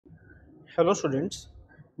Hello students,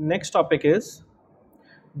 next topic is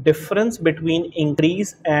difference between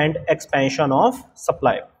increase and expansion of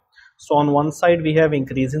supply. So on one side we have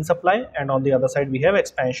increase in supply and on the other side we have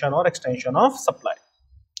expansion or extension of supply.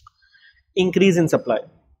 Increase in supply,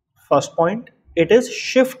 first point, it is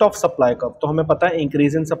shift of supply curve. तो हमें पता है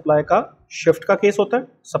increase in supply का shift का case होता है,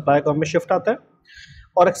 supply curve में shift आता है,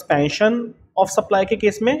 और expansion of supply के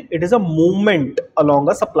केस में it is a movement along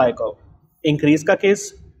a supply curve. Increase का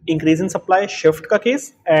case increase in supply shift का case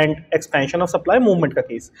and expansion of supply movement का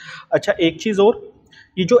केस. अच्छा, एक चीज और,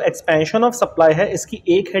 ये जो एक्सपेंशन ऑफ सप्लाई है इसकी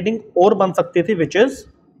एक हेडिंग और बन सकती थी विच इज,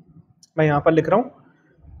 मैं यहां पर लिख रहा हूं,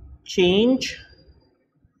 change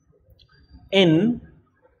in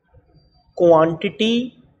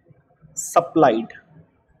quantity supplied.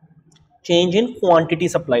 Change in quantity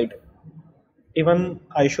supplied, even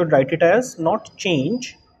I should write it as not change,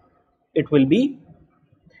 it will be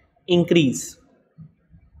increase.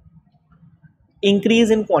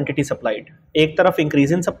 Increase in quantity supplied, एक तरफ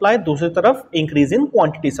इंक्रीज इन सप्लाई, दूसरी तरफ इंक्रीज इन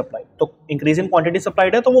क्वांटिटी सप्लाई. तो increase in quantity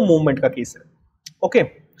supplied है तो वो movement का case है. Okay,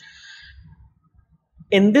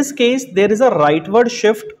 in this case there is a rightward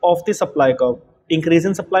shift of the supply curve. Increase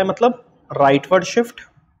in supply मतलब राइटवर्ड शिफ्ट,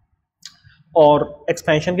 और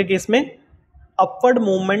एक्सपेंशन के केस में upward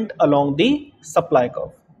movement along the supply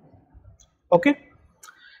curve. Okay,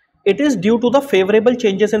 it is due to the favourable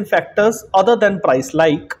changes in factors other than price.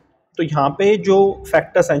 Like, तो यहाँ पे जो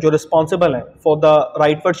factors हैं जो रिस्पॉन्सिबल हैं for the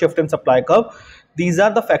rightward shift in supply curve, these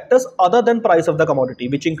are the factors other than price of the commodity,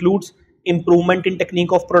 which includes improvement in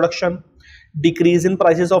technique of production, decrease in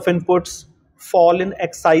prices of inputs, fall in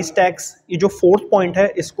excise tax. ये जो fourth point है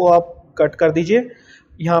इसको आप cut कर दीजिए.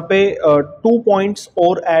 यहाँ पे 2 points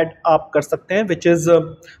और ऐड आप कर सकते हैं, which is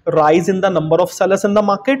rise in the number of sellers in the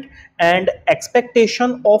market and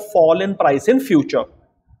expectation of fall in price in future.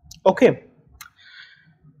 Okay,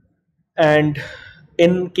 and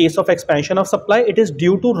in case of expansion of supply it is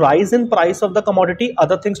due to rise in price of the commodity,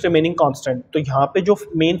 other things remaining constant. तो यहाँ पे जो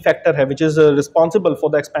main factor है which is responsible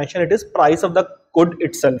for the expansion, it is price of the good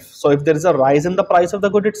itself. So if there is a rise in the price of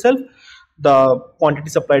the good itself, the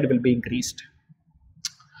quantity supplied will be increased.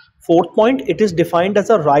 Fourth point, it is defined as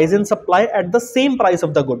a rise in supply at the same price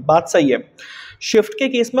of the good. बात सही है. Shift के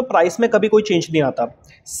case में price में कभी कोई change नहीं आता.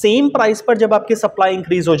 सेम प्राइस पर जब आपकी सप्लाई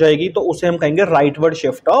इंक्रीज हो जाएगी तो उसे हम कहेंगे rightward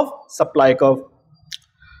shift of supply curve.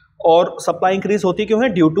 और सप्लाई इंक्रीज होती क्यों है?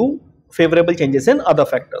 Due to favourable changes in other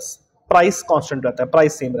factors. Price constant रहता है,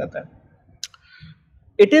 प्राइस सेम रहता है.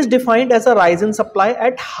 It is defined as a rise in supply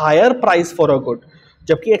at higher price for a good.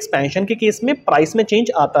 जबकि expansion के केस में प्राइस में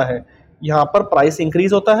चेंज आता है, यहां पर प्राइस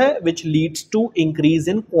इंक्रीज होता है which leads to increase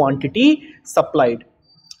in quantity supplied.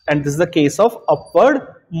 And this is the case of upward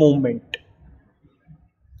movement.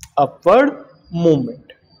 Upward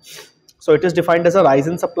movement. So it is defined as a rise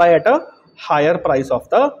in supply at a higher price of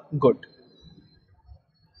the good.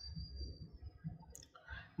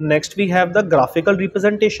 Next we have the graphical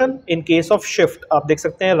representation. In case of shift, आप देख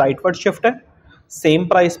सकते हैं rightward shift है, same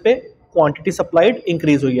price पे quantity supplied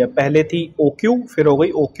increase हुई है. पहले थी OQ, फिर हो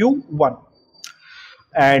गई OQ1.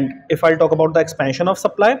 And if I'll talk about the expansion of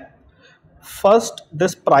supply, first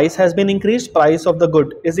this price has been increased, price of the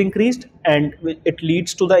good is increased, and it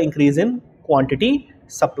leads to the increase in quantity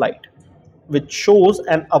supplied, which shows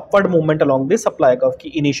an upward movement along the supply curve.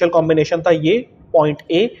 की initial combination था ये point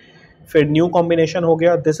A, फिर new combination हो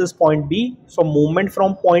गया, this is point B. So movement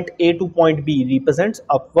from point A to point B represents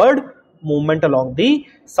upward movement along the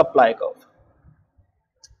supply curve.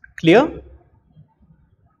 Clear?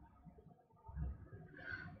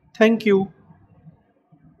 Thank you.